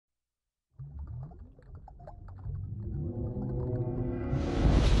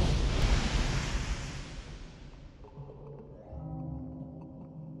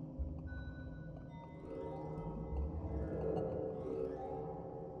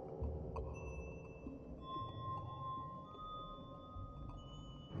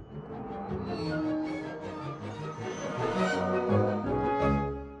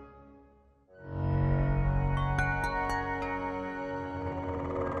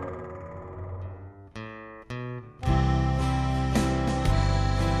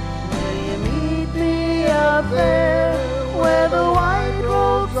up there where the white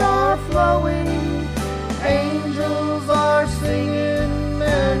robes are flowing. Angels are singing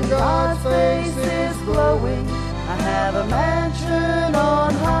and God's face is glowing. I have a mansion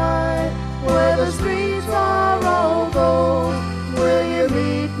on high where the streets are all gold. Will you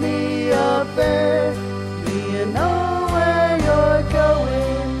meet me up there? Do you know where you're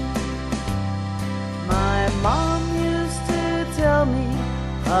going? My mom used to tell me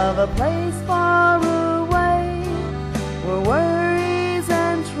of a place far away where worries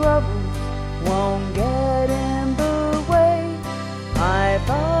and troubles won't get in the way. I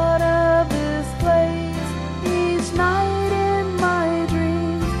thought of this place each night in my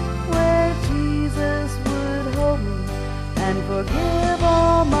dreams, where Jesus would hold me and forgive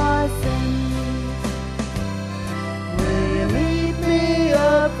all my sins. Will you meet me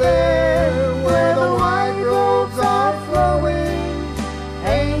up there where the white robes are flowing?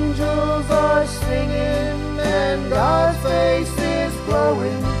 Angels are singing and God's face is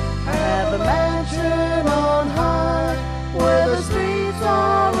glowing. I have a mansion on high where the streets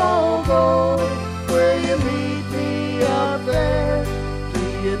are all gold. Will you meet me up there? Do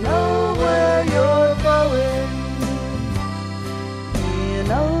you know where you're going? Do you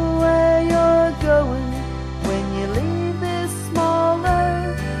know where you're going when you leave this small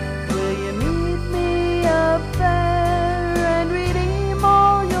earth? Will you meet me up there and redeem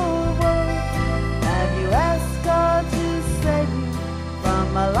all your worth? Have you asked God to save you from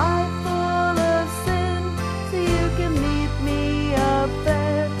a life full of sin, so you can meet me up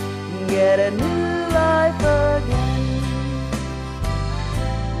there and get a new life again?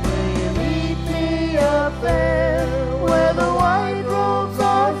 Will you meet me up there where the white robes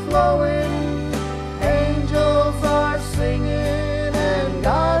are flowing? Angels are singing and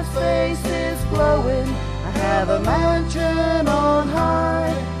God's face is glowing. I have a mansion on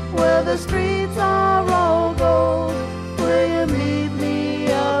high where the streets are all gold. Will you meet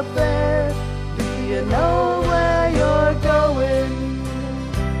me up there? Do you know where you're going?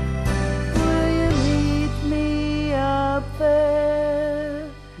 Will you meet me up there?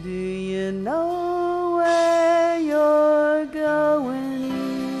 Do you know where you're going?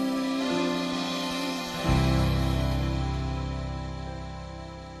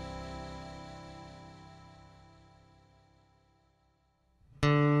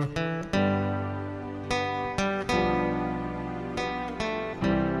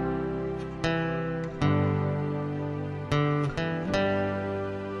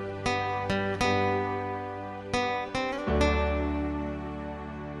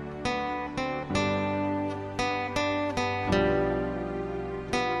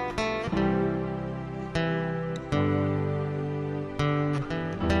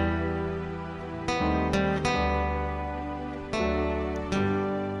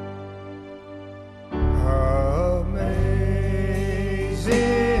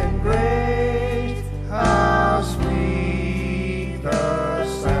 Amazing grace, how sweet the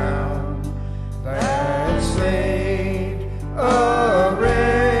sound that saved a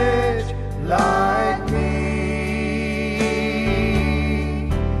wretch like me.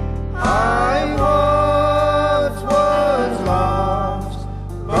 I once was lost,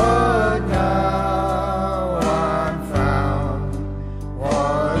 but now I'm found.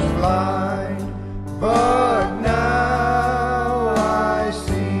 Was blind, but now I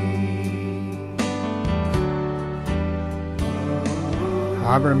see.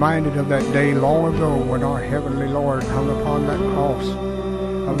 I'm reminded of that day long ago when our Heavenly Lord hung upon that cross,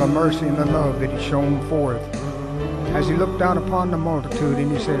 of the mercy and the love that He shone forth as He looked down upon the multitude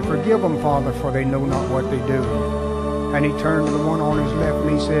and He said, "Forgive them, Father, for they know not what they do." And He turned to the one on His left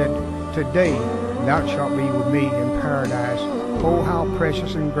and He said, "Today thou shalt be with me in paradise." Oh, how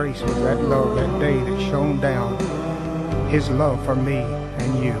precious and gracious was that love that day that shone down, His love for me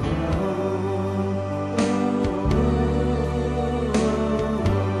and you.